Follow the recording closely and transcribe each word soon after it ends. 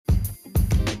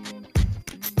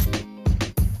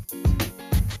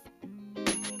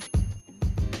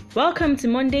Welcome to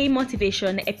Monday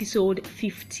Motivation episode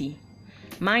 50.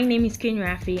 My name is Queen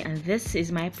Rafi and this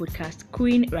is my podcast,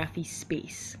 Queen Rafi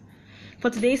Space. For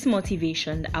today's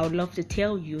motivation, I would love to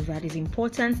tell you that it's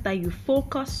important that you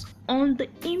focus on the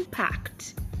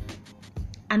impact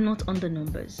and not on the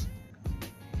numbers.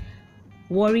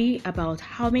 Worry about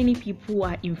how many people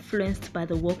are influenced by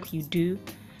the work you do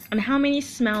and how many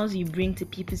smiles you bring to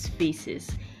people's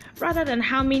faces, rather than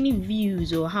how many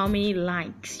views or how many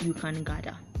likes you can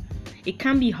gather. It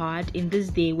can be hard in this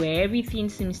day where everything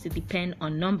seems to depend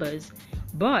on numbers,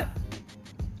 but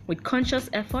with conscious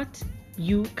effort,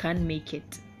 you can make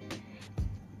it.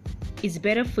 It's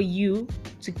better for you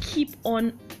to keep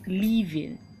on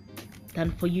living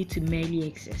than for you to merely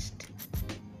exist.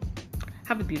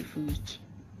 Have a beautiful week.